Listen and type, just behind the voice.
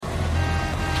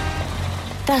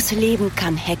Das Leben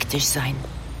kann hektisch sein.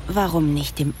 Warum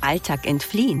nicht dem Alltag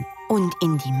entfliehen und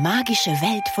in die magische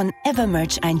Welt von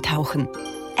Evermerge eintauchen?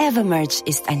 Evermerge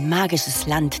ist ein magisches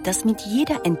Land, das mit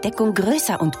jeder Entdeckung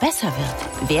größer und besser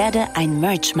wird. Werde ein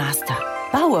Merge Master.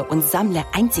 Baue und sammle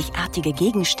einzigartige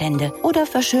Gegenstände oder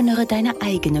verschönere deine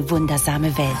eigene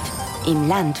wundersame Welt. Im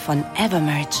Land von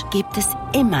Evermerge gibt es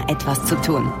immer etwas zu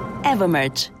tun.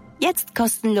 Evermerge. Jetzt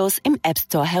kostenlos im App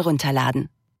Store herunterladen.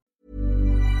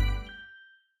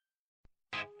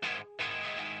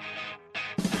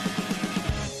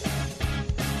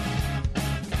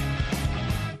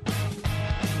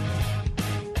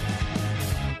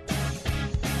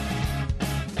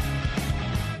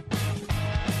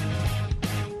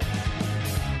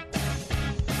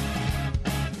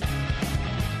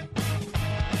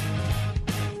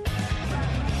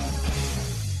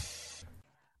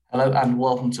 Hello and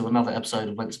welcome to another episode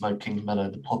of Wentz Mode Kingsmeadow,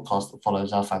 the podcast that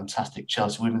follows our fantastic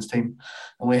Chelsea women's team.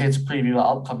 And we're here to preview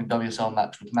our upcoming WSL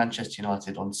match with Manchester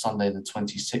United on Sunday, the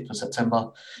 26th of September,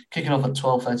 kicking off at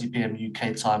 12:30pm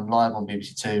UK time live on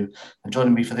BBC Two. And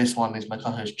joining me for this one is my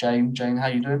co-host Jane. Jane, how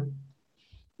are you doing?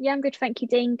 Yeah, I'm good, thank you,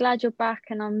 Dean. Glad you're back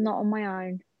and I'm not on my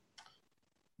own.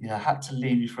 Yeah, I had to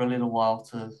leave you for a little while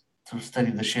to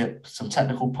steady the ship. Some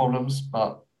technical problems,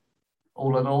 but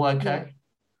all in all, okay.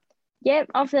 Yeah,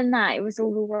 other than that, it was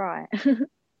all right.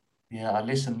 Yeah, I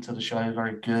listened to the show,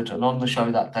 very good. And on the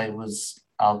show that day was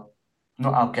not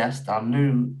our guest, our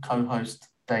new co-host,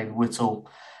 Dane Whittle.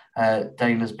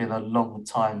 Dane has been a long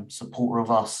time supporter of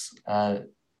us, a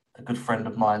good friend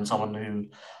of mine, someone who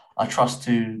I trust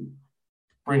to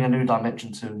bring a new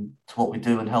dimension to what we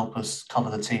do and help us cover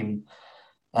the team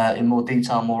in more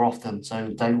detail more often. So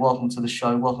Dane, welcome to the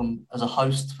show. Welcome as a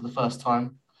host for the first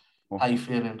time. How are you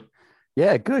feeling?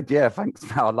 Yeah, good. Yeah, thanks.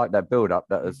 I like that build up.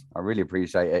 I really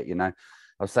appreciate it. You know,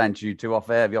 I was saying to you two off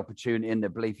air, the opportunity and the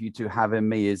belief you two have in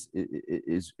me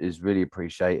is really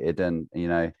appreciated. And, you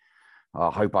know, I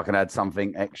hope I can add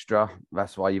something extra.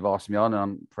 That's why you've asked me on. And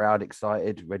I'm proud,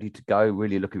 excited, ready to go.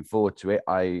 Really looking forward to it.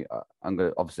 I'm going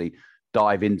to obviously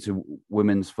dive into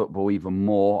women's football even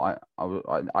more.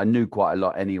 I knew quite a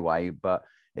lot anyway, but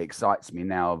it excites me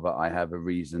now that I have a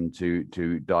reason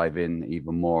to dive in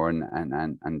even more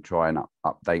and try and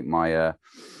update my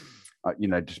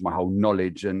just my whole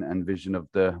knowledge and vision of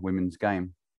the women's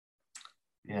game.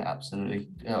 Yeah, absolutely.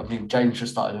 Yeah, I mean, James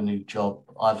just started a new job.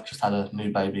 I've just had a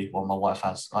new baby. Well, my wife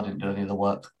has. I didn't do any of the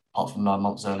work apart from 9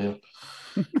 months earlier.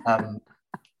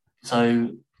 So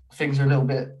things are a little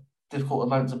bit difficult at the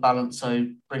moment to balance. So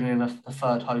bringing in a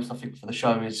third host, I think, for the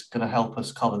show is going to help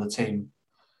us cover the team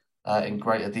in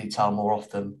greater detail more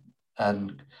often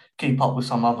and keep up with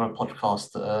some other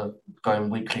podcasts that are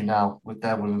going weekly now with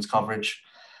their women's coverage.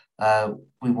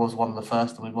 We was one of the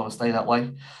first and we want to stay that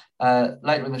way.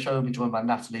 Later in the show, we'll be joined by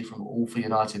Natalie from All for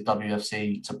United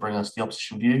WFC to bring us the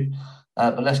opposition view.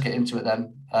 But let's get into it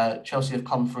then. Chelsea have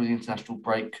come through the international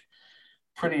break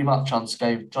pretty much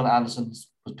unscathed. John Anderson was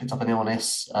picked up an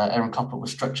illness. Erin Cuthbert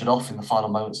was stretchered off in the final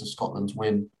moments of Scotland's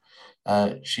win.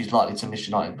 She's likely to miss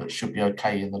United, but should be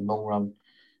okay in the long run.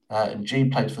 And G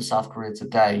played for South Korea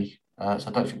today, so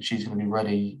I don't think she's going to be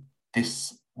ready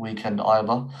this weekend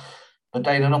either. But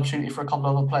Dane, an opportunity for a couple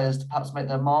of other players to perhaps make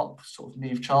their mark, sort of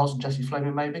Niamh Charles and Jessie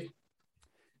Fleming, maybe?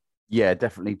 Yeah,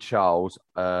 definitely Charles.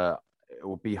 It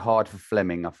will be hard for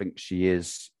Fleming. I think she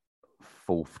is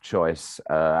fourth choice.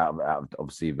 Out of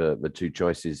obviously the two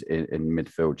choices in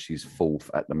midfield, she's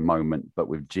fourth at the moment. But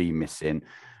with G missing,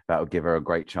 that'll give her a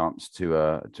great chance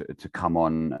to come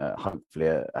on.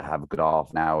 Hopefully, have a good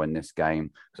half an hour in this game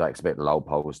because I expect the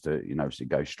Lowpoles to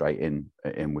go straight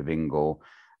in with Ingle,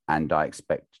 and I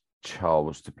expect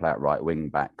Charles to play at right wing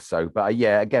back. So, but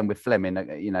yeah, again with Fleming,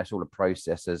 it's all a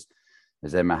process as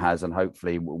Emma has, and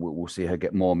hopefully we'll see her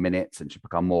get more minutes and she'll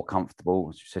become more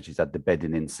comfortable. She said she's had the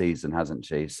bedding in season, hasn't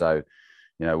she? So,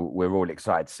 we're all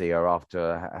excited to see her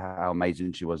after how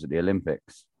amazing she was at the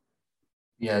Olympics.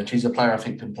 Yeah, she's a player I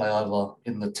think can play either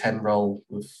in the 10 role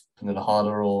with Pernilla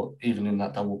Harder or even in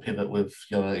that double pivot with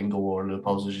Ingle or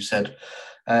Leopold, as you said.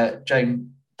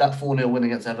 Jane, that 4-0 win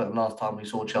against Everton last time we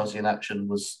saw Chelsea in action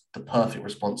was the perfect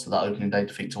response to that opening day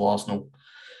defeat to Arsenal.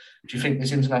 Do you think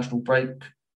this international break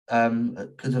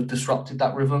could have disrupted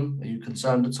that rhythm? Are you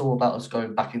concerned at all about us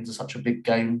going back into such a big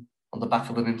game on the back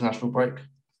of an international break?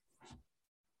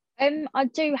 I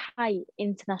do hate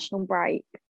international break.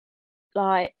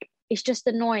 Like, it's just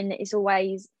annoying that it's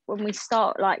always, when we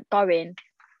start going,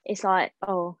 it's like,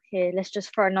 oh, here, let's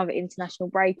just throw another international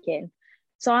break in.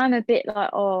 So I'm a bit like,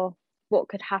 oh, what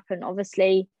could happen?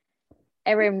 Obviously,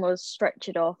 Erin was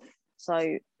stretchered off,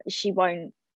 so she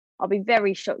won't. I'll be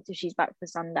very shocked if she's back for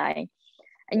Sunday.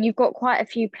 And you've got quite a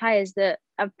few players that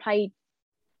have played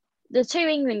the two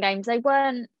England games. They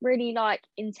weren't really like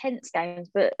intense games,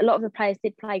 but a lot of the players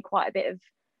did play quite a bit of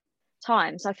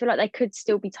time. So I feel like they could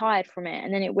still be tired from it,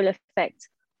 and then it will affect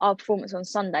our performance on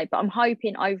Sunday. But I'm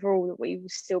hoping overall that we will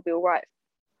still be all right,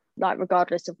 like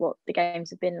regardless of what the games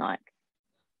have been like.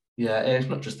 Yeah, it's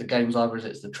not just the games either,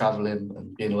 it's the travelling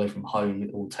and being away from home.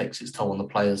 It all takes its toll on the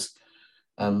players.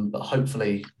 But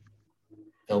hopefully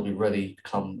they'll be ready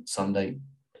come Sunday.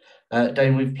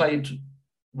 Dane, we've played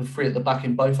with three at the back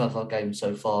in both of our games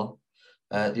so far.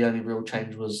 The only real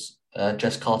change was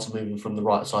Jess Carter moving from the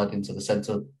right side into the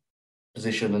centre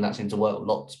position, and that seemed to work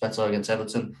lots better against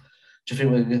Everton. Do you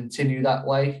think we'll continue that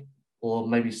way, or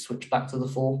maybe switch back to the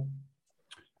 4?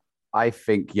 I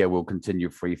think, we'll continue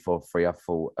 3-4-3. I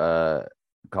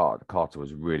thought Carter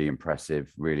was really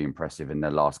impressive in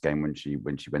their last game when she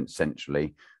went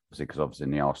centrally. Because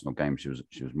in the Arsenal game she was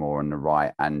more on the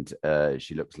right, and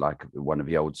she looks like one of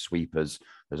the old sweepers,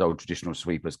 those old traditional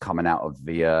sweepers coming out of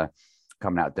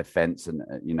defence and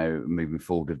moving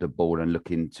forward with the ball and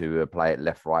looking to play it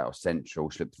left, right, or central.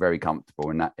 She looked very comfortable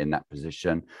in that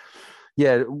position.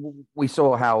 Yeah, we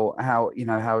saw how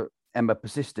Emma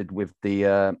persisted with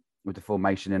the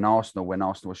formation in Arsenal when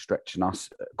Arsenal was stretching us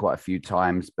quite a few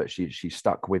times, but she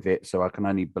stuck with it. So I can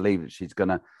only believe that she's going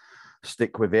to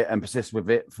stick with it and persist with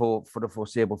it for the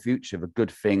foreseeable future. The good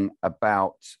thing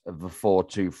about the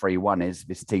 4-2-3-1 is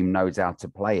this team knows how to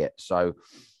play it. So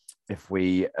if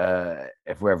we're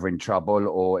ever in trouble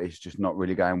or it's just not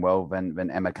really going well, then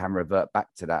Emma can revert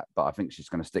back to that. But I think she's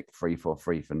going to stick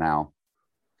 3-4-3 for now.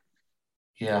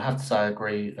 Yeah, I have to say I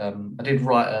agree. I did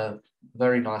write a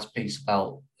very nice piece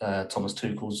about Thomas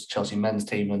Tuchel's Chelsea men's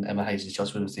team and Emma Hayes'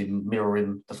 Chelsea women's team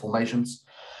mirroring the formations,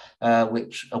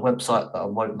 which a website that I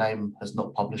won't name has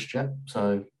not published yet.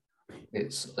 So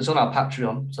it's on our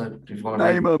Patreon. So if you want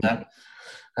to name it there.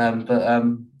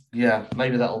 Yeah,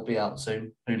 maybe that'll be out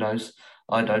soon. Who knows?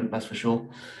 I don't, that's for sure.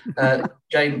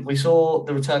 Jane, we saw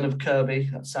the return of Kirby,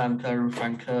 Sam Kerr and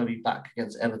Frank Kirby back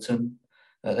against Everton.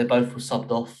 They both were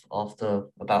subbed off after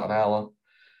about an hour.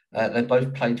 They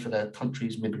both played for their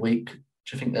countries midweek.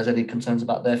 Do you think there's any concerns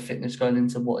about their fitness going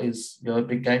into what is a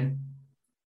big game?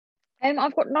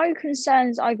 I've got no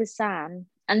concerns over Sam,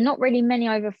 and not really many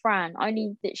over Fran.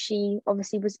 Only that she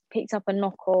obviously was picked up a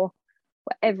knock or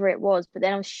whatever it was, but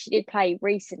then she did play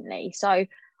recently. So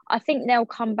I think they'll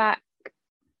come back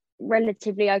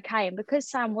relatively okay. And because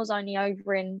Sam was only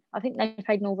over in, I think they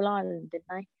played Northern Ireland, didn't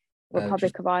they?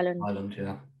 Republic of Ireland. Ireland,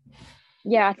 yeah.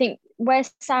 Yeah, I think where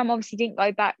Sam obviously didn't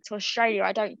go back to Australia,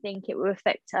 I don't think it will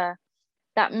affect her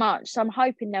that much. So I'm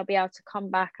hoping they'll be able to come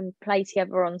back and play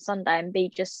together on Sunday and be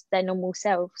just their normal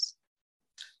selves.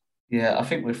 Yeah, I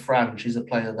think with Fran, she's a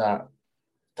player that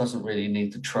doesn't really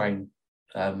need to train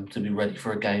to be ready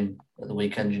for a game at the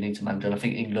weekend. You need to manage, and I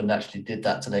think England actually did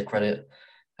that to their credit.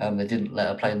 They didn't let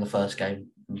her play in the first game.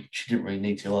 She didn't really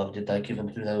need to either, did they, given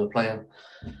who they were playing?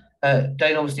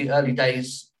 Dane, obviously early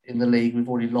days in the league, we've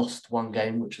already lost one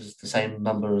game, which is the same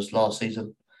number as last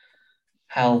season.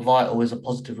 How vital is a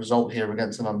positive result here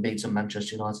against an unbeaten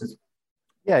Manchester United?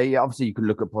 Yeah, obviously you can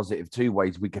look at positive two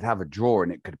ways. We could have a draw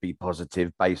and it could be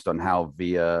positive based on how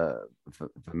the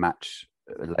match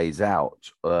lays out,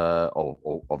 or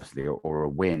obviously or a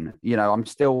win. I'm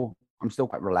still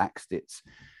quite relaxed. It's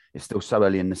still so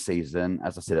early in the season.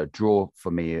 As I said, a draw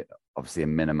for me, obviously a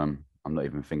minimum. I'm not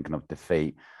even thinking of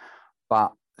defeat.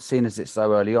 But seeing as it's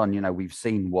so early on, we've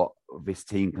seen what this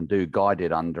team can do,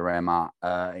 guided under Emma.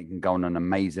 It can go on an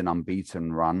amazing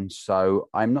unbeaten run. So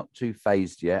I'm not too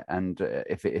phased yet. And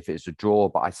if it's a draw,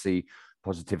 but I see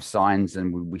positive signs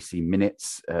and we see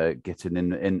minutes getting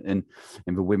in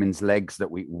the women's legs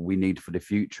that we need for the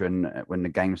future. And when the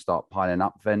games start piling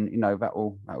up, then, that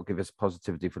will give us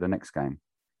positivity for the next game.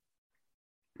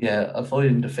 Yeah,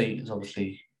 avoiding defeat is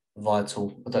obviously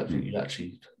vital. I don't think you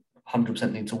actually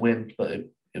 100% need to win, but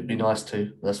it'd be nice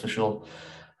to, that's for sure.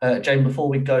 Jane, before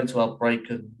we go to our break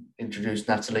and introduce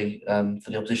Natalie for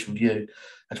the opposition view,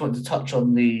 I just wanted to touch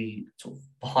on the sort of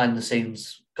behind the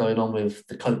scenes going on with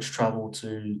the coach travel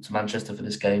to Manchester for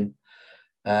this game.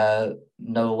 No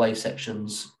away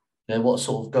sections. What's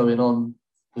sort of going on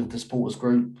with the supporters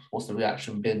group? What's the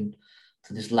reaction been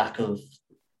to this lack of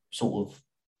sort of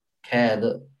care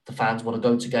that the fans want to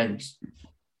go to games?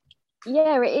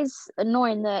 Yeah, it is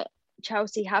annoying that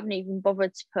Chelsea haven't even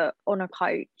bothered to put on a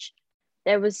coach.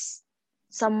 There was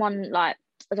someone, I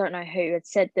don't know who, had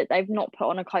said that they've not put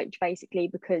on a coach basically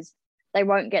because they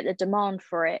won't get the demand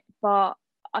for it. But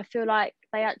I feel like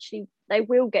they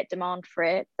will get demand for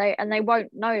it. They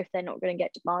won't know if they're not going to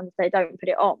get demand if they don't put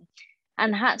it on.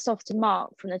 And hats off to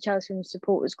Mark from the Chelsea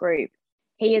supporters group.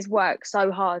 he has worked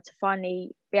so hard to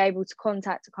finally be able to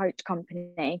contact a coach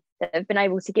company that have been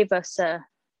able to give us a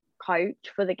coach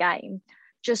for the game,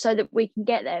 just so that we can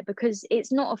get there, because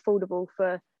it's not affordable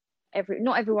for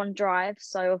not everyone drives,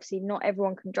 so obviously not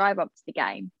everyone can drive up to the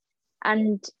game.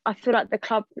 And I feel like the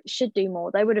club should do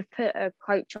more. They would have put a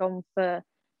coach on for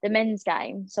the men's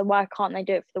game, so why can't they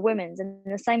do it for the women's? And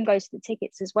the same goes to the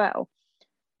tickets as well.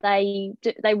 They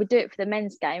would do it for the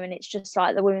men's game, and it's just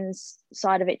like the women's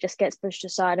side of it just gets pushed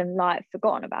aside and like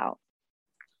forgotten about.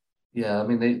 Yeah, I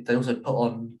mean, they also put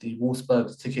on the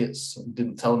Wolfsburg tickets and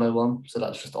didn't tell no one, so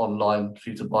that's just online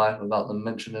for you to buy without them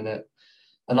mentioning it.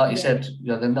 And like you said,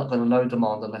 they're not going to know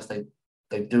demand unless they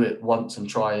do it once and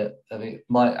try it, and it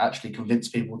might actually convince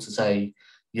people to say,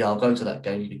 yeah, I'll go to that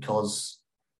game because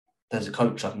there's a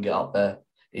coach I can get up there,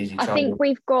 easy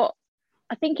travel.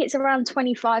 I think it's around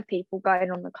 25 people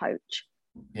going on the coach.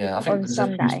 Yeah, I think there's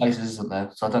Sunday. A few spaces, isn't there?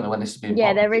 So I don't know when this is being.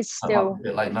 Yeah, there is still a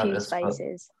bit late a few notice,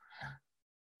 spaces.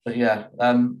 But yeah,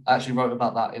 I actually wrote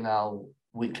about that in our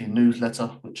weekly newsletter,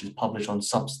 which is published on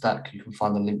Substack. You can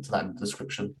find the link to that in the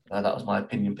description. That was my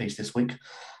opinion piece this week.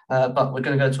 But we're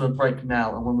going to go to a break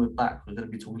now, and when we're back, we're going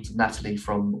to be talking to Natalie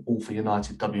from All for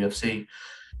United WFC,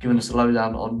 giving us a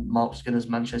lowdown on Mark Skinner's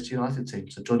Manchester United team.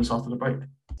 So join us after the break.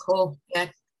 Cool, yeah.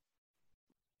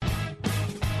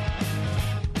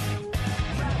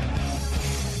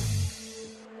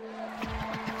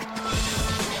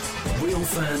 Real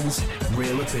fans,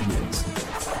 real opinions.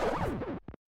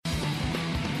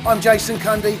 I'm Jason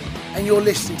Cundy, and you're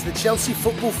listening to the Chelsea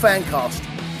Football Fancast.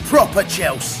 Proper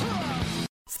Chelsea.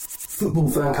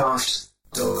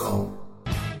 Footballfancast.com.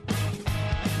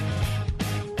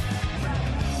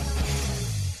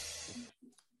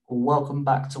 Welcome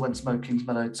back to When Smoke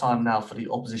Kingsmeadow. Time now for the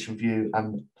opposition view,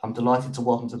 and I'm delighted to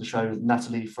welcome to the show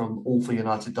Natalie from All for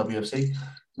United WFC.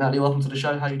 Natalie, welcome to the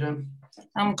show. How are you doing?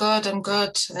 I'm good.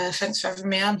 Thanks for having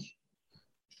me on.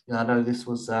 Yeah, I know this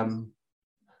was a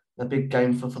big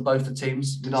game for both the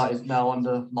teams. United now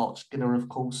under Mark Skinner, of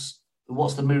course.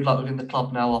 What's the mood like within the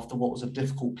club now after what was a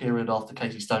difficult period after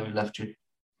Katie Stoney left you?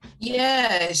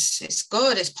 Yeah, it's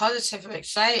good. It's positive. I'm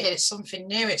excited. It's something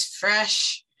new. It's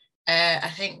fresh.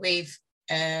 I think we've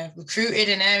recruited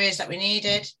in areas that we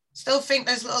needed. Still think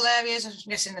there's little areas, I'm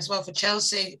guessing as well for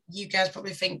Chelsea. You guys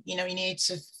probably think, you need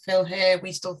to fill here.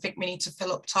 We still think we need to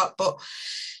fill up top. But,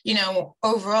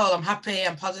 overall, I'm happy,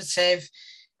 I'm positive.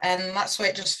 And that's what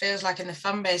it just feels like in the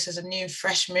fan base, as a new,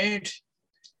 fresh mood.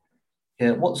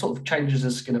 Yeah, what sort of changes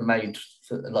has Skinner made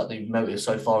that you've noticed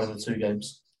so far in the two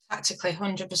games? Tactically,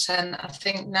 100%. I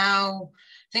think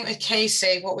with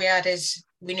Casey, what we had is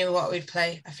we knew what we'd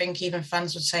play. I think even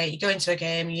fans would say, you go into a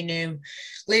game, you knew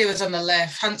Leah was on the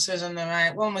left, Hansen was on the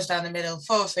right, one was down the middle,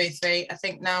 4-3-3. I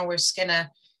think now with Skinner,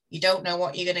 you don't know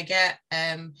what you're going to get.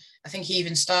 I think he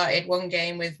even started one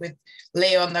game with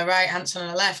Leah on the right, Hansen on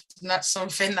the left, and that's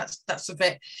something that's a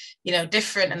bit,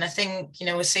 different. And I think,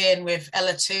 we're seeing with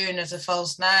Ella Toon as a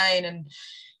false nine, and,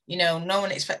 no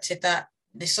one expected that.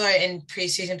 They saw it in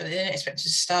pre-season, but they didn't expect it to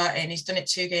start in. He's done it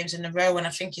 2 games in a row, and I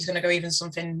think he's going to go even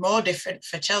something more different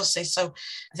for Chelsea. So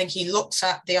I think he looks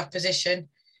at the opposition,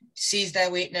 sees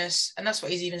their weakness, and that's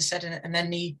what he's even said, and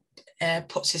then he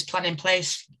puts his plan in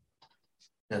place.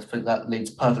 Yes, I think that leads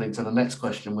perfectly to the next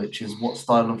question, which is what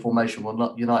style and formation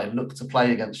will United look to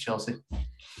play against Chelsea?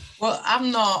 Well,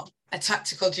 I'm not a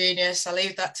tactical genius. I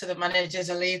leave that to the managers.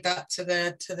 I leave that to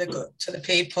the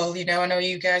people. I know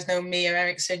you guys know Mia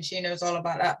Eriksson. She knows all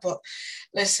about that. But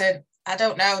listen, I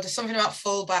don't know. There's something about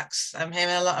fullbacks. I'm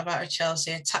hearing a lot about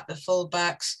Chelsea. Attack the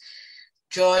fullbacks,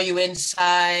 draw you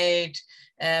inside.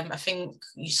 I think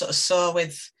you sort of saw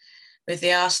with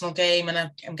the Arsenal game,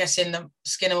 and I'm guessing that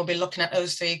Skinner will be looking at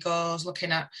those 3 goals,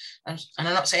 looking at, and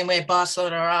I'm not saying we're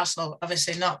Barcelona or Arsenal,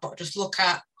 obviously not, but just look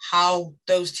at how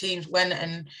those teams went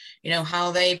and,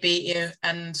 how they beat you,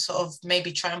 and sort of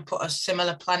maybe try and put a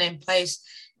similar plan in place.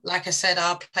 Like I said,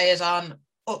 our players aren't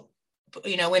up,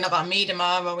 we're not got a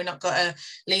Miedemar or we're not got a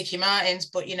Leaky Martins,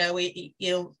 but,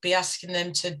 you'll be asking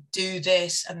them to do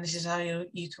this, and this is how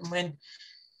you can win.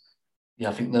 Yeah,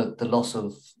 I think the loss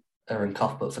of Erin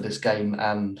Cuthbert for this game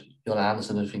and Jonna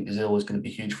Anderson, I think, is always going to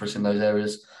be huge for us in those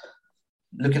areas.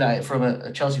 Looking at it from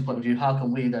a Chelsea point of view, how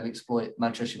can we then exploit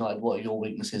Manchester United? What are your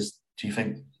weaknesses, do you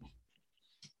think?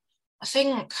 I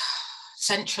think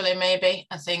centrally, maybe.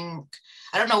 I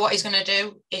don't know what he's going to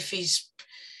do. If he's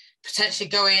potentially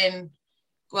going,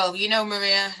 well,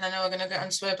 Maria, I know we're going to get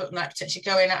onto her, but potentially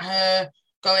going at her,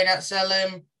 going at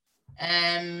Zellum.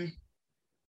 I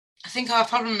think our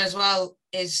problem as well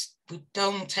is we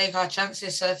don't take our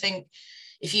chances. So I think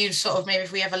if you sort of, maybe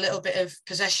if we have a little bit of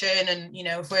possession and,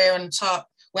 if we're on top,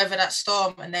 weather that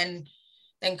storm and then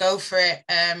then go for it,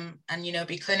 and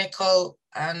be clinical.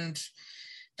 And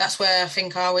that's where I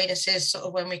think our weakness is, sort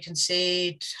of when we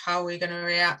concede, how we're going to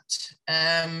react.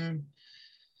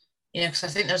 Because I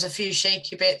think there's a few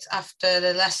shaky bits after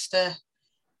the Leicester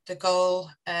goal.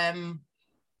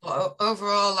 But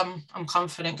overall, I'm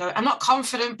confident. I'm not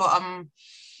confident, but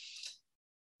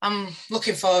I'm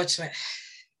looking forward to it.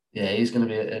 Yeah, it's going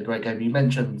to be a great game. You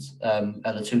mentioned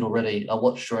Ella Toon already. I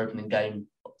watched her opening game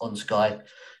on Sky.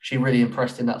 She really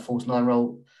impressed in that false nine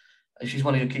role. She's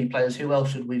one of your key players. Who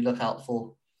else should we look out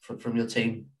for from your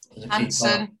team as a key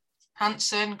player?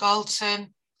 Hansen,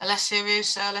 Galton, Alessia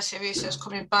Russo. Alessia Russo's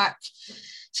coming back.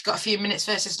 She got a few minutes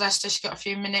versus Leicester. She got a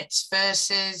few minutes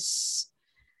versus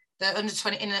the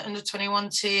under 21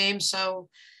 team. So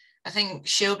I think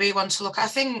she'll be one to look at. I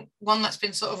think one that's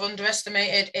been sort of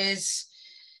underestimated is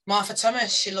Martha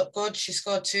Thomas. She looked good. She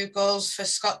scored 2 goals for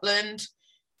Scotland.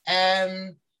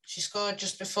 She scored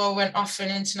just before we went off for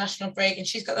an international break, and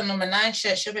she's got the number 9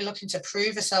 shirt. She'll be looking to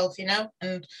prove herself,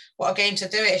 and what a game to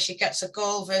do it. If she gets a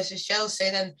goal versus Chelsea,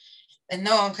 then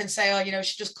no one can say,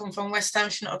 she just come from West Ham,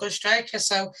 she's not a good striker.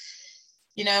 So,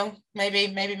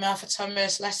 maybe Martha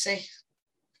Thomas, Leslie.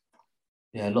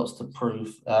 Yeah, lots to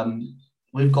prove.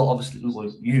 You've got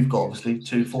obviously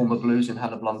 2 former Blues in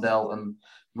Hannah Blundell and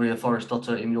Maria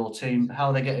Forrest-Dotter in your team. How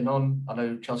are they getting on? I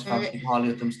know Chelsea fans speak highly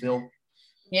of them still.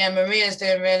 Yeah, Maria's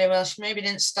doing really well. She maybe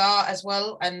didn't start as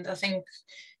well, and I think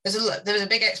there was a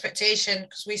big expectation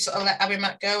because we sort of let Abby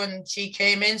Mack go and she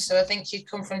came in. So I think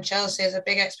she'd come from Chelsea as a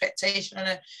big expectation on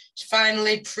her. She's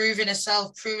finally proving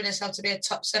herself to be a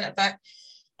top centre back.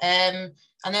 I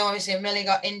know obviously Millie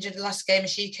got injured the last game and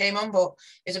she came on, but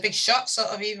it was a big shock sort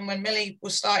of even when Millie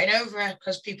was starting over her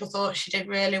because people thought she did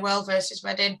really well versus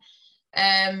Reading.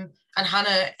 And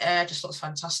Hannah just looks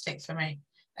fantastic for me.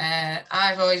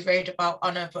 I've always raved about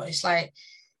Honor, but it's like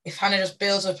if Hannah just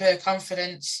builds up her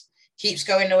confidence, keeps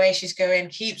going the way she's going,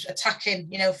 keeps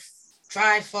attacking,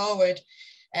 drive forward.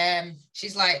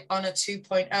 She's like Honor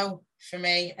 2.0 for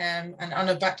me. And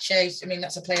Honor back chase,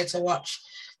 that's a player to watch.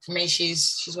 For me,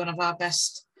 she's one of our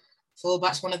best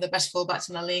fullbacks, one of the best fullbacks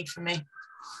in the league for me.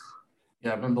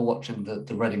 Yeah, I remember watching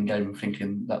the Reading game and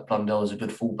thinking that Blundell is a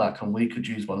good fullback and we could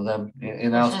use one of them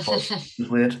in our spot. It was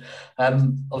weird.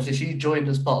 Obviously, she joined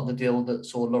as part of the deal that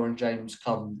saw Lauren James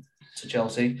come to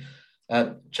Chelsea.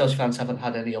 Chelsea fans haven't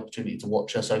had any opportunity to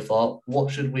watch her so far.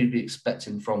 What should we be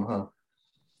expecting from her?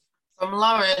 From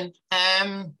Lauren,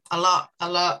 a lot.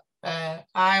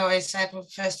 I always said the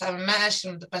first time I met her, she's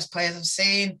one of the best players I've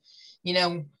seen.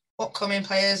 Upcoming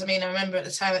players. I remember at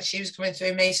the time that she was coming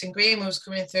through, Mason Green was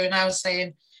coming through, and I was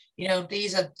saying,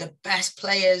 these are the best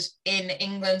players in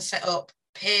England set up,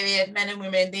 period. Men and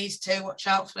women, these 2, watch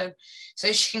out for them. So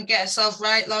if she can get herself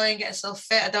right, Lauren, get herself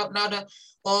fit. I don't know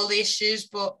all the issues,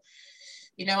 but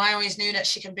I always knew that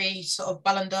she can be sort of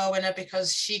Ballon d'Or winner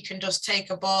because she can just take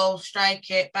a ball,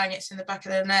 strike it, bang, it's in the back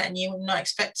of the net, and you would not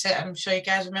expect it. I'm sure you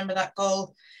guys remember that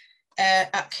goal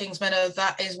at Kingsmeadow.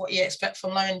 That is what you expect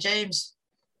from Lauren James.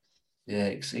 Yeah,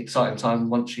 it's exciting time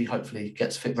once she hopefully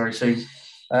gets fit very soon.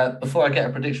 Before I get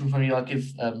a prediction from you, I'll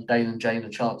give Dane and Jane a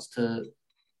chance to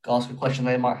ask a question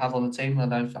they might have on the team.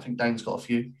 I think Dane's got a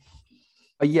few.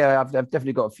 Yeah, I've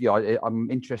definitely got a few. I'm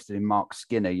interested in Mark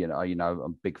Skinner. I'm a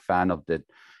big fan of the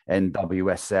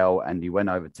NWSL, and he went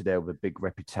over to there with a big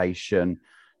reputation.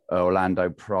 Orlando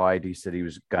Pride. He said he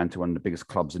was going to one of the biggest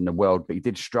clubs in the world, but he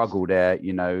did struggle there.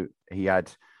 He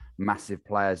had massive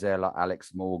players there like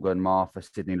Alex Morgan, Martha,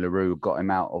 Sydney Leroux, got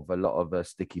him out of a lot of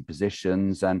sticky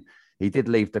positions, and he did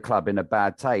leave the club in a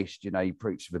bad taste. He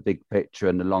preached the big picture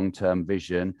and the long-term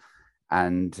vision,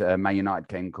 and Man United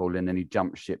came calling and he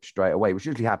jumped ship straight away, which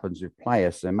usually happens with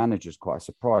players. So the manager's quite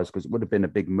surprised because it would have been a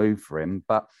big move for him.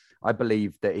 But I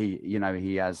believe that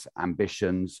he has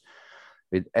ambitions.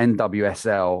 With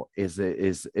NWSL is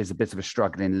a bit of a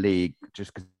struggling league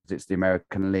just because it's the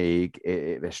American league.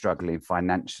 They're struggling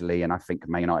financially, and I think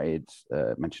Manchester United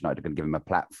are going to give him a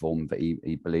platform that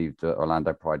he believed that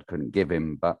Orlando Pride couldn't give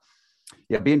him. But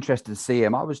yeah, it'd be interested to see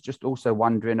him. I was just also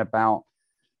wondering about,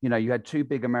 you had 2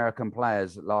 big American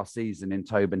players last season in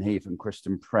Tobin Heath and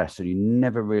Kristen Press, and you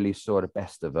never really saw the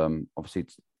best of them. Obviously,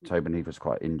 Tobin Heath was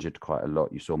quite injured quite a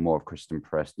lot. You saw more of Kristen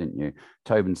Press, didn't you?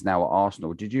 Tobin's now at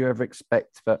Arsenal. Did you ever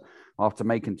expect that after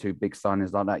making 2 big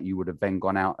signings like that, you would have then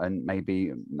gone out and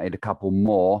maybe made a couple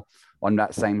more on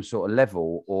that same sort of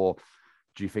level? Or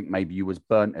do you think maybe you was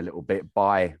burnt a little bit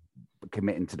by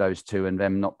committing to those 2 and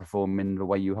them not performing the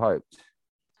way you hoped?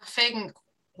 I think,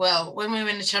 well, when we were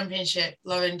in the Championship,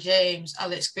 Lauren James,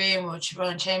 Alex Greenwood,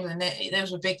 Siobhan Chamberlain,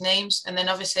 those were big names. And then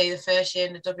obviously the first year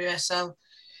in the WSL,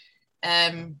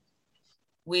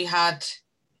 we had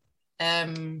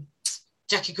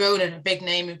Jackie Groden, a big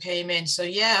name who came in. So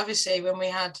yeah, obviously when we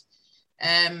had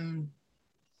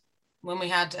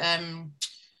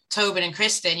Tobin and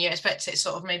Kristen, you expect it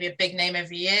sort of maybe a big name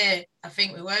every year. I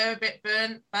think we were a bit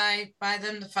burnt by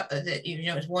them. The fact that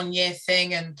it was 1 year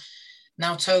thing, and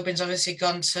now Tobin's obviously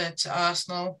gone to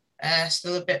Arsenal.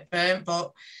 Still a bit burnt,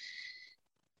 but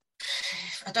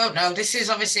I don't know. This is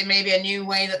obviously maybe a new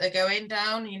way that they're going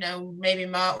down. Maybe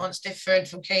Mark wants different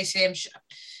from Casey.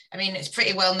 I mean, it's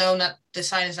pretty well known that the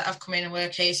signings that have come in were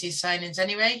Casey's signings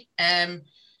anyway.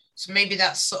 So maybe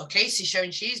that's sort of Casey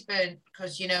showing she's burnt,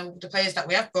 because, the players that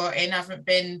we have brought in haven't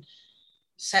been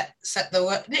set the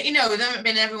work. There haven't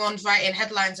been everyone's writing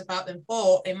headlines about them.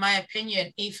 But in my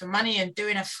opinion, Aoife Mannion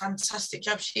doing a fantastic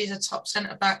job. She's a top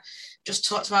centre back. Just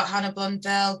talked about Hannah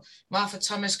Blundell, Martha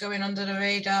Thomas going under the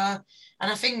radar.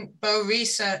 And I think Bo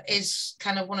Risa is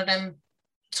kind of one of them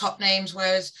top names,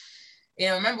 whereas, I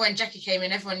remember when Jackie came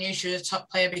in, everyone knew she was a top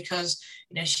player because,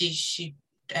 she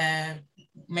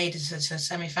made it to the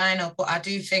semi-final. But I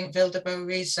do think Vilda Bo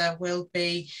Risa will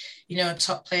be, a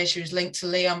top player. She was linked to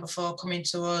Leon before coming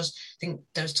to us. I think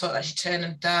there was talk that she turned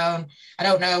them down. I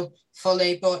don't know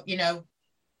fully, but,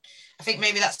 I think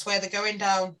maybe that's where they're going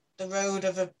down the road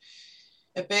of a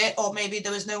bit, or maybe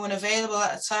there was no one available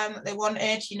at the time that they wanted.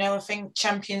 I think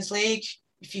Champions League,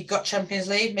 if you got Champions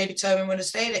League, maybe Tobin would have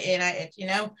stayed at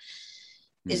United,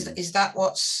 Is that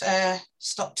what's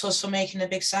stopped us from making the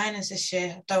big signings this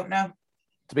year? I don't know.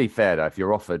 To be fair, though, if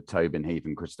you're offered Tobin Heath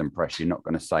and Kristen Press, you're not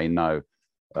going to say no.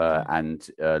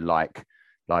 Like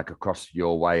across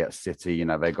your way at City,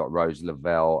 they got Rose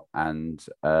Lavelle and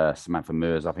Samantha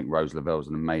Mears. I think Rose Lavelle's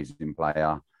an amazing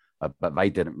player, but they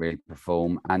didn't really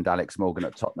perform. And Alex Morgan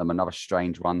at Tottenham, another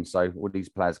strange one. So all these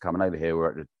players coming over here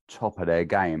were at the top of their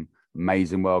game.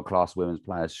 Amazing world-class women's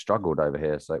players struggled over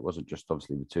here. So it wasn't just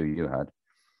obviously the two you had.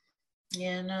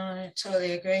 Yeah, no, I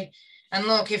totally agree. And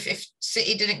look, if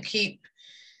City didn't keep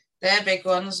their big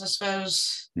ones, I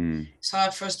suppose it's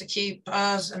hard for us to keep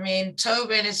ours. I mean,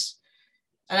 Tobin is,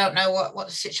 I don't know what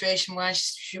the situation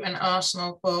was. She went to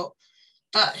Arsenal, but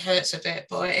that hurts a bit.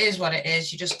 But it is what it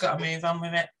is. You just got to move on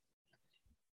with it.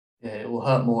 Yeah, it will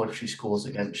hurt more if she scores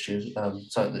against you.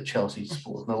 Something that Chelsea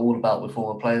supporters know all about with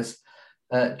former players.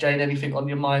 Jane, anything on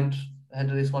your mind ahead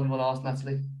of this one you want to ask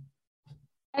Natalie?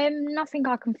 Nothing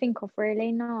I can think of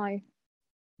really, no.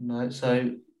 No,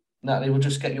 so Natalie, we'll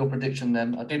just get your prediction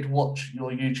then. I did watch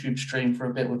your YouTube stream for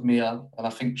a bit with Mia, and I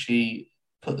think she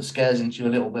put the scares into you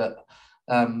a little bit.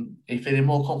 Are you feeling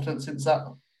more confident since that?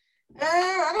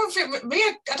 I don't think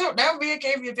Mia, I don't know. Mia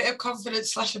gave me a bit of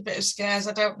confidence / a bit of scares.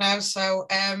 I don't know. So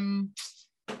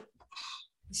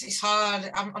it's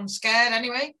hard. I'm scared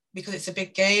anyway, because it's a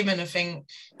big game, and I think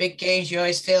big games you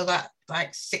always feel that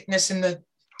like sickness in the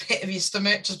pit of your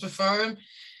stomach just before them.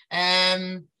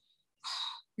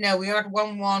 No, we had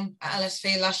 1-1 at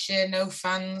LSV last year, no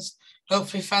fans.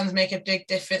 Hopefully fans make a big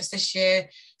difference this year.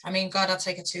 I mean, God, I'd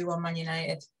take a 2-1 Man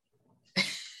United. But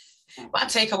I'd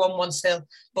take a 1-1 still,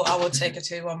 but I would take a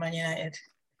 2-1 Man United.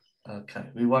 Okay,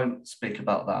 we won't speak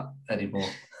about that anymore.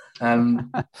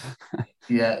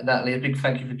 Yeah, Natalie, a big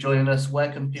thank you for joining us.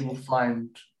 Where can people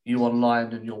find you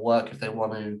online and your work if they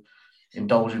want to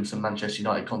indulge in some Manchester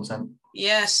United content?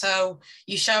 Yeah, so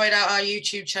you shout out our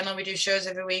YouTube channel. We do shows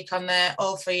every week on there,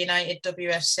 all for United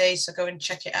WFC. So go and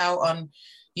check it out on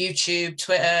YouTube,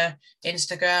 Twitter,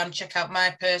 Instagram. Check out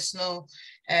my personal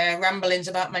ramblings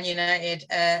about Man United,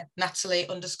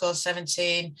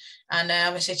 Natalie_17. And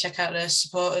obviously check out the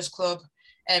Supporters Club,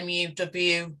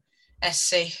 MUWSC,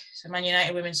 so Man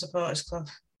United Women's Supporters Club.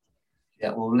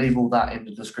 Yeah, we'll leave all that in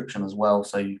the description as well,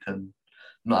 so you can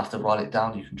not have to write it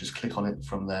down. You can just click on it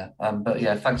from there. But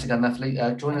yeah, thanks again, Natalie.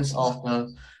 Join us after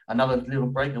another little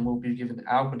break, and we'll be giving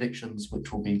our predictions,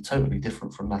 which will be totally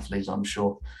different from Natalie's, I'm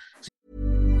sure.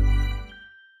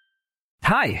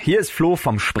 Hi, hier ist Flo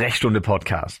vom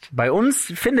Sprechstunde-Podcast. Bei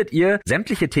uns findet ihr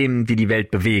sämtliche Themen, die die Welt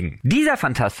bewegen. Dieser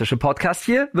fantastische Podcast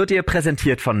hier wird dir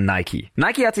präsentiert von Nike.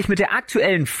 Nike hat sich mit der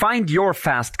aktuellen Find Your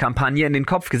Fast-Kampagne in den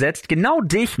Kopf gesetzt, genau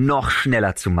dich noch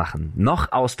schneller zu machen,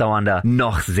 noch ausdauernder,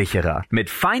 noch sicherer. Mit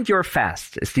Find Your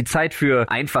Fast ist die Zeit für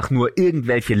einfach nur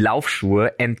irgendwelche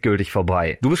Laufschuhe endgültig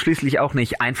vorbei. Du bist schließlich auch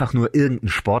nicht einfach nur irgendein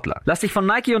Sportler. Lass dich von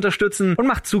Nike unterstützen und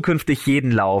mach zukünftig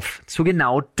jeden Lauf zu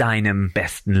genau deinem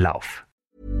besten Lauf.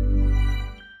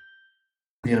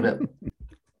 See you in a bit.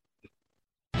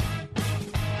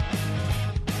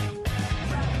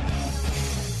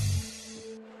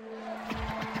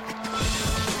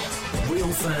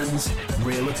 Real fans,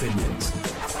 real opinions.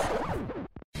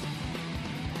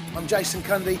 I'm Jason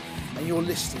Cundy, and you're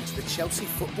listening to the Chelsea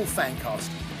Football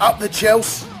Fancast. Up the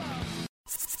Chelsea!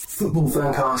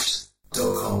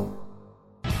 Footballfancast.com.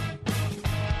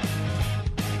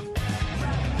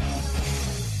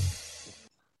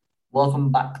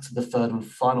 Welcome back to the third and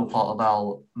final part of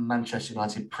our Manchester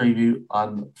United preview.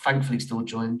 I'm thankfully still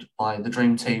joined by the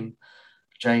dream team,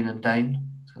 Jane and Dane.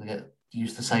 I'm going to get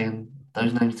used to saying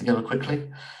those names together quickly.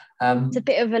 It's a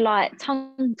bit of a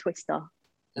tongue twister.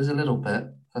 There's a little bit,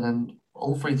 and then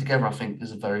all three together I think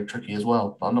is very tricky as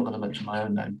well, but I'm not going to mention my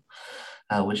own name,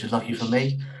 which is lucky for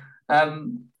me.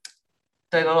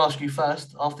 Dane, I'll ask you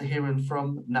first. After hearing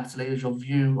from Natalie, has your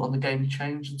view on the game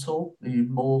changed at all? Are you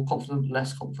more confident,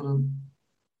 less confident?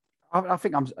 I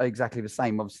think I'm exactly the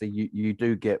same. Obviously, you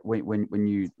do get when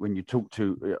you talk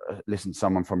to listen to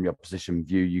someone from your position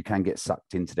view, you can get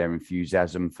sucked into their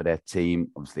enthusiasm for their team.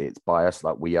 Obviously, it's biased,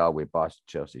 like we are. We're biased to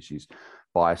Chelsea. She's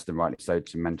biased, and rightly so,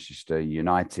 to Manchester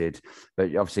United.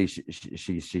 But obviously,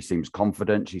 she seems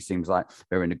confident. She seems like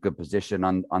they're in a good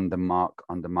position under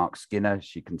Mark Skinner.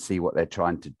 She can see what they're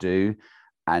trying to do.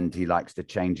 And he likes to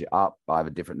change it up. I have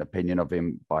a different opinion of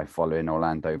him by following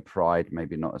Orlando Pride,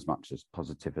 maybe not as much as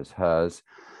positive as hers.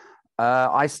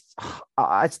 I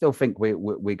still think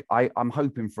I'm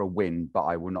hoping for a win, but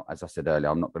I will not, as I said earlier,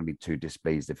 I'm not going to be too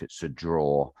displeased if it's a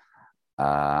draw.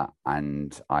 I'm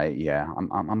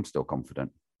still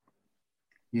confident.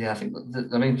 Yeah, I think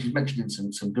she's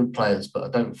mentioned some good players, but I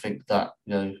don't think that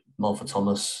Martha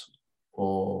Thomas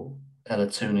or Ella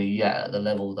Tooney yet at the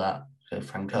level that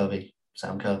Frank Kirby,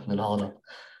 Sam Kerr, and Harder,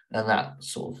 and that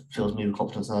sort of fills me with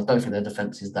confidence. And I don't think their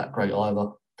defence is that great either.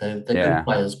 They're good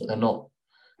players, but they're not,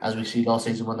 as we see last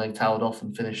season when they tailed off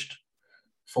and finished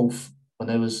fourth when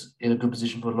they was in a good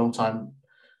position for a long time.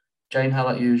 Jane, how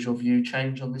about you? Has your view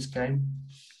changed on this game?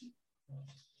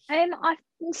 I'm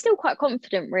still quite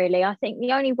confident, really. I think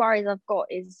the only worries I've got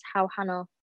is how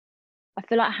I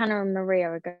feel like Hannah and Maria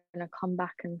are going to come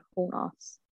back and haunt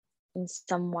us in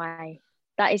some way.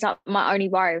 That is my only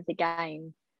worry of the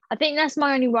game. I think that's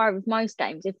my only worry with most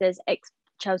games. If there's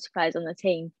ex-Chelsea players on the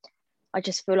team, I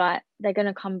just feel like they're going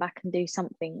to come back and do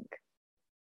something.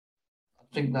 I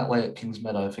think that way at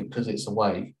Kingsmeadow, I think because it's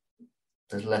away,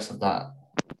 there's less of that.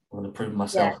 I'm going to prove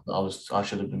myself that I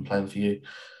should have been playing for you.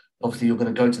 Obviously, you're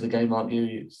going to go to the game, aren't you?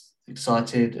 You're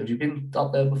excited. Have you been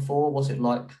up there before? What's it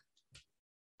like?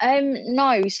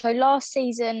 No. So last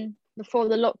season, before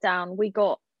the lockdown, we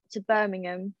got to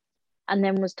Birmingham and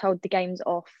then was told the game's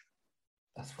off.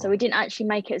 So we didn't actually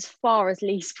make it as far as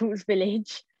Lee Sports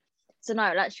Village. So no,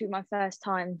 it'll actually be my first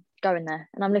time going there,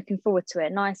 and I'm looking forward to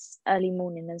it. Nice early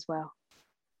morning as well.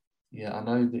 Yeah, I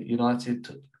know that United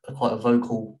are quite a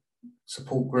vocal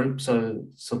support group, so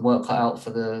some work cut out for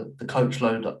the coach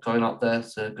load going up there.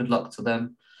 So good luck to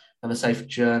them and a safe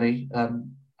journey.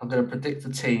 I'm going to predict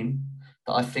the team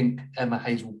that I think Emma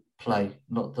Hayes will play,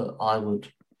 not that I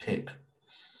would pick,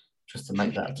 just to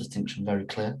make that distinction very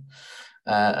clear.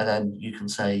 And then you can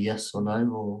say yes or no,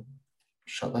 or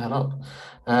shut the hell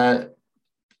up.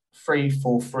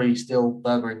 3-4-3 still,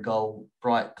 Berger in goal,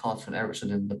 Bright, Carter and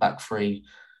Ericsson in the back three,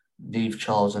 Neve,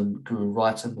 Charles and Guru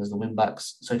Wrighton as the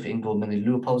wing-backs, Sophie Ingle and Millie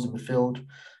Leopolds in midfield,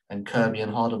 and Kirby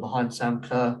and Harder behind Sam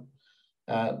Kerr.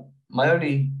 My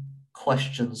only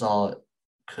questions are,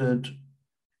 could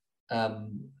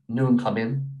Newen come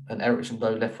in and Ericsson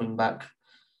go left wing-back?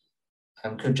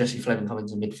 And could Jessie Fleming come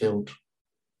into midfield?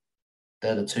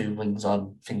 They're the two wings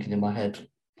I'm thinking in my head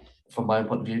from my own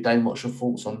point of view. Dane, what's your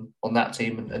thoughts on that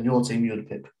team and your team you would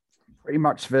pick? Pretty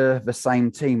much the same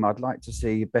team. I'd like to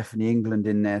see Bethany England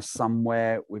in there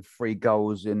somewhere with 3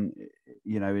 goals in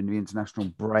the international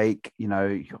break.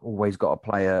 You always got to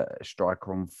play a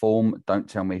striker on form. Don't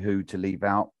tell me who to leave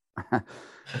out.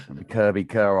 Kirby,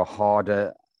 Kerr or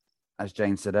Harder. As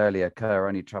Jane said earlier, Kerr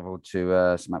only travelled to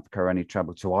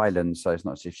Ireland, so it's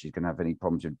not as if she's going to have any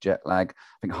problems with jet lag.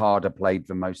 I think Harder played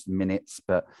the most minutes,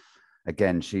 but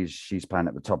again, she's playing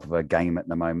at the top of her game at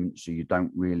the moment, so you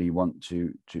don't really want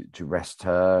to rest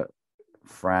her.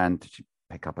 Fran, did she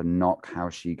pick up a knock?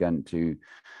 How's she going to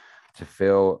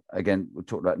feel? Again, we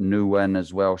talked about Nguyen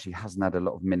as well. She hasn't had a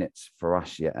lot of minutes for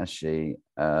us yet, has she?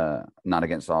 None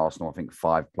against Arsenal, I think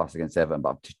 5+ against Everton,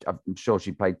 but I'm sure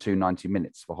she played 290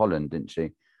 minutes for Holland, didn't she?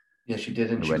 Yeah, she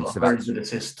did, and she got a very good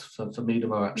assist for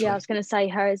Miedema, actually. Yeah, I was going to say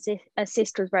her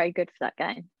assist was very good for that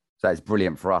game. So it's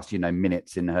brilliant for us,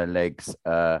 minutes in her legs.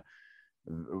 That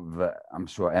I'm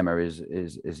sure Emma is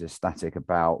ecstatic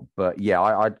about. But yeah,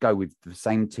 I'd go with the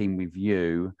same team with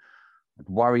you. I'd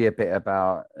worry a bit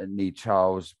about Nee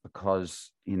Charles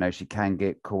because she can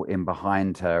get caught in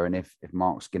behind her, and if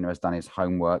Mark Skinner has done his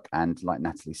homework and, like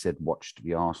Natalie said, watched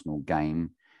the Arsenal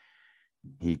game,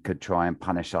 he could try and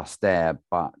punish us there.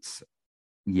 But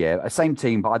yeah, same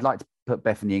team. But I'd like to put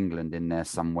Bethany England in there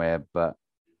somewhere, but.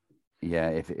 Yeah,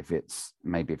 if it's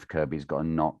maybe if Kirby's got a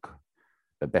knock,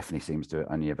 but Bethany seems to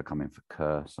only ever come in for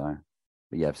Kerr. So,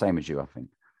 but yeah, same as you, I think.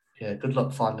 Yeah, good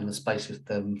luck finding the space if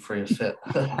them three are fit.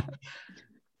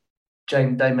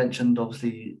 Jane, they mentioned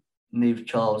obviously Niamh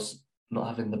Charles not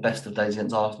having the best of days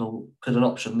against Arsenal. Could an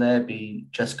option there be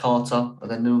Jess Carter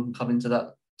and then Newham come into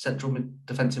that central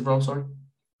defensive role? Sorry.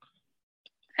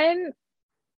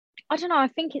 I don't know. I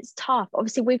think it's tough.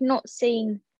 Obviously, we've not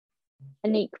seen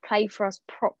Anique play for us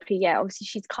properly yet. Obviously,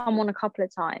 she's come on a couple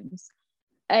of times.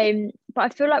 But I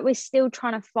feel like we're still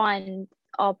trying to find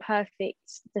our perfect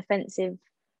defensive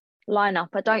lineup.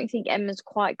 I don't think Emma's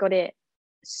quite got it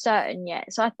certain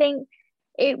yet. So I think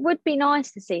it would be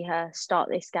nice to see her start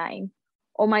this game,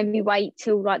 or maybe wait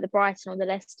till like the Brighton or the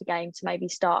Leicester game to maybe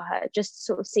start her, just to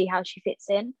sort of see how she fits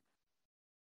in.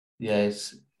 Yeah,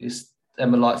 it's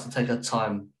Emma likes to take her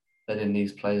time bedding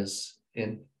these players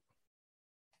in.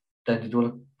 Dan, did you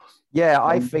want to? Yeah,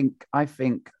 I think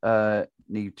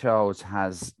Niamh Charles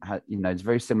has, it's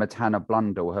very similar to Hannah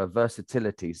Blundell. Her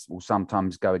versatility will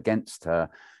sometimes go against her.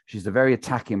 She's a very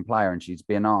attacking player, and she's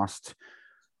been asked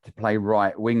to play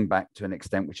right wing back to an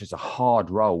extent, which is a hard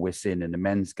role we're seeing in the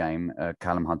men's game.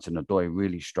 Callum Hudson-Odoi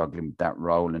really struggling with that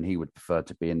role, and he would prefer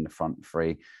to be in the front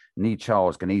three. Niamh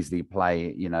Charles can easily play,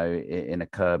 in a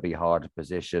Kirby harder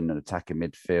position and attacking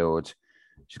midfield.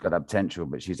 She's got that potential,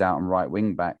 but she's out on right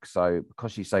wing back. So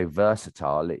because she's so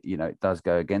versatile, it does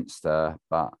go against her.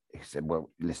 But he said, well,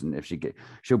 listen, if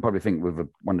she'll probably think with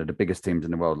one of the biggest teams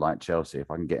in the world like Chelsea,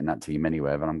 if I can get in that team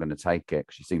anywhere, then I'm going to take it.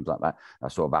 She seems like that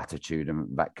sort of attitude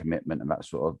and that commitment and that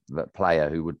sort of that player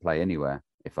who would play anywhere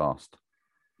if asked.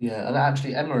 Yeah, and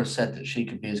actually Emma has said that she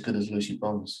could be as good as Lucy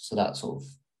Bronze. So that sort of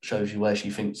shows you where she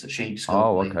thinks that she's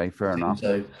going to play. Okay, fair enough.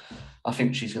 So I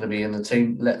think she's going to be in the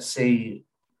team. Let's see.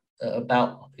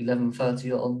 About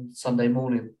 11:30 on Sunday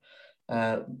morning,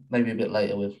 maybe a bit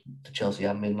later with the Chelsea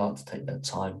admin like to take their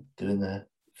time doing their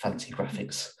fancy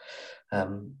graphics.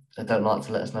 They don't like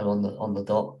to let us know on the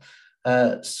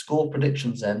dot. Score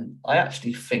predictions then. I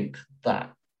actually think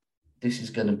that this is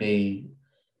going to be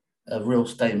a real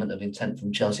statement of intent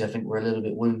from Chelsea. I think we're a little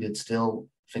bit wounded still.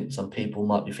 I think some people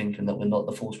might be thinking that we're not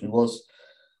the force we was.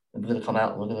 And we're going to come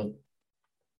out and we're going to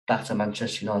batter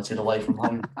Manchester United away from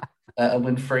home. And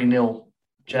win 3-0.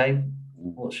 Jane,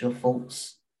 what's your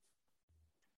thoughts?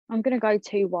 I'm going to go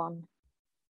 2-1.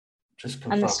 Just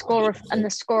and the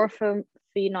scorer for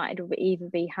United will either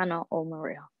be Hannah or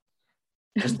Maria.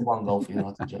 Just the one goal for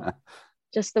United, yeah.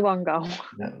 Just the one goal.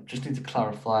 Yeah, just need to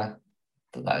clarify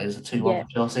that is a 2-1 for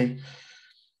Chelsea.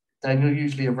 Dan, you're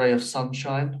usually a ray of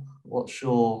sunshine. What's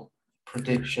your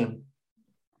prediction?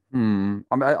 I'm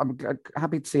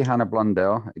happy to see Hannah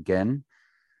Blundell again.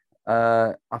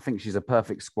 I think she's a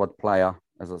perfect squad player.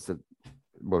 As I said,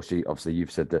 well,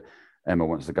 you've said that Emma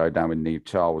wants to go down with Niamh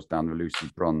Charles, down with Lucy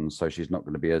Bronze, so she's not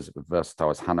going to be as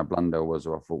versatile as Hannah Blundell was,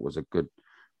 or I thought was a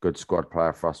good squad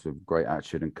player for us with great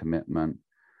attitude and commitment.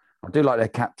 I do like their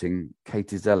captain,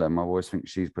 Katie Zellum. I always think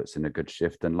she puts in a good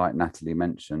shift, and like Natalie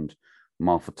mentioned,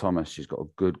 Martha Thomas, she's got a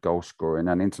good goal scoring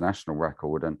and international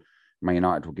record, and Man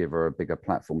United will give her a bigger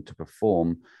platform to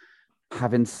perform.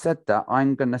 Having said that,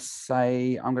 I'm going to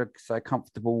say a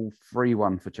comfortable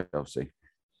 3-1 for Chelsea.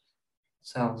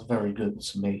 Sounds very good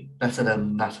to me. Better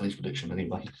than Natalie's prediction,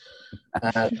 anyway.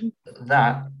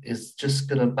 That is just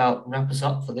going to about wrap us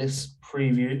up for this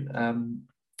preview.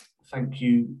 Thank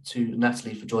you to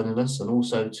Natalie for joining us, and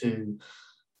also to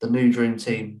the new dream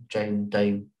team, Jane,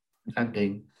 Dane, and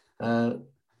Dean.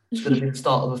 It's going to be the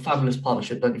start of a fabulous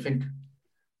partnership, don't you think?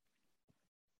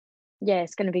 Yeah,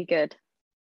 it's going to be good.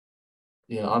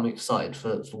 Yeah, I'm excited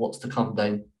for what's to come,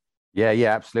 Dane. Yeah,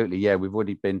 absolutely. Yeah, we've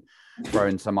already been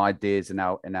throwing some ideas in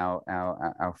our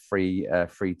free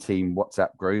team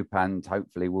WhatsApp group, and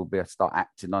hopefully we'll be able to start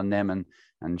acting on them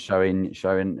and showing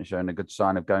a good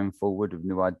sign of going forward with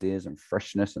new ideas and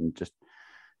freshness, and just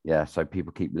so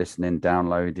people keep listening,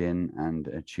 downloading, and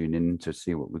tuning in to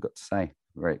see what we've got to say.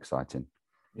 Very exciting.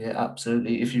 Yeah,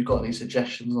 absolutely. If you've got any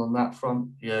suggestions on that front,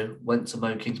 went to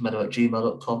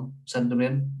mokingsmeadow@gmail.com, send them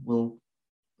in. We'll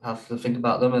have to think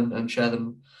about them and share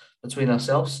them between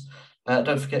ourselves.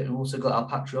 Don't forget, we've also got our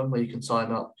Patreon where you can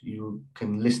sign up. You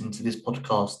can listen to this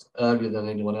podcast earlier than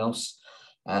anyone else.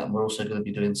 We're also going to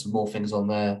be doing some more things on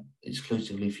there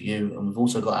exclusively for you. And we've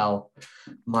also got our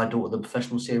My Daughter the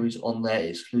Professional series on there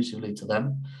exclusively to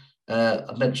them.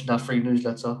 I mentioned our free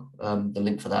newsletter. The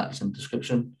link for that is in the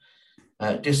description.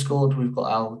 Discord, we've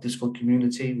got our Discord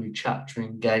community. We chat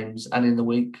during games and in the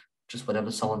week, just whenever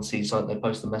someone sees something, they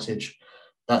post a message.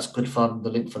 That's good fun. The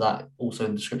link for that also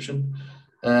in the description.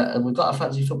 And we've got a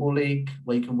fantasy football league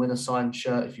where you can win a signed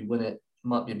shirt. If you win it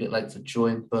might be a bit late to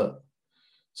join, but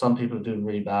some people are doing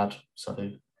really bad. So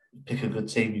pick a good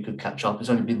team. You could catch up. It's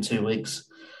only been 2 weeks.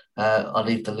 I'll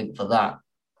leave the link for that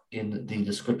in the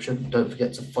description. Don't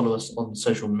forget to follow us on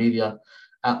social media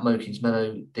at Mo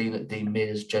Kingsmeadow, Dean at Dean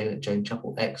Mears, Jane at Jane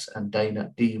Chapel X, and Dane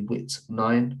at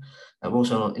DWit9. And we're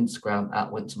also on Instagram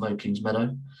at Went to Mo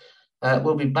Kingsmeadow.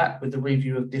 We'll be back with the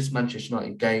review of this Manchester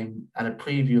United game and a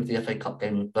preview of the FA Cup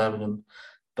game with Birmingham.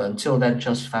 But until then,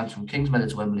 Chelsea fans, from Kingsmeadow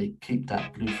to Wembley, keep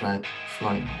that blue flag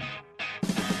flying high.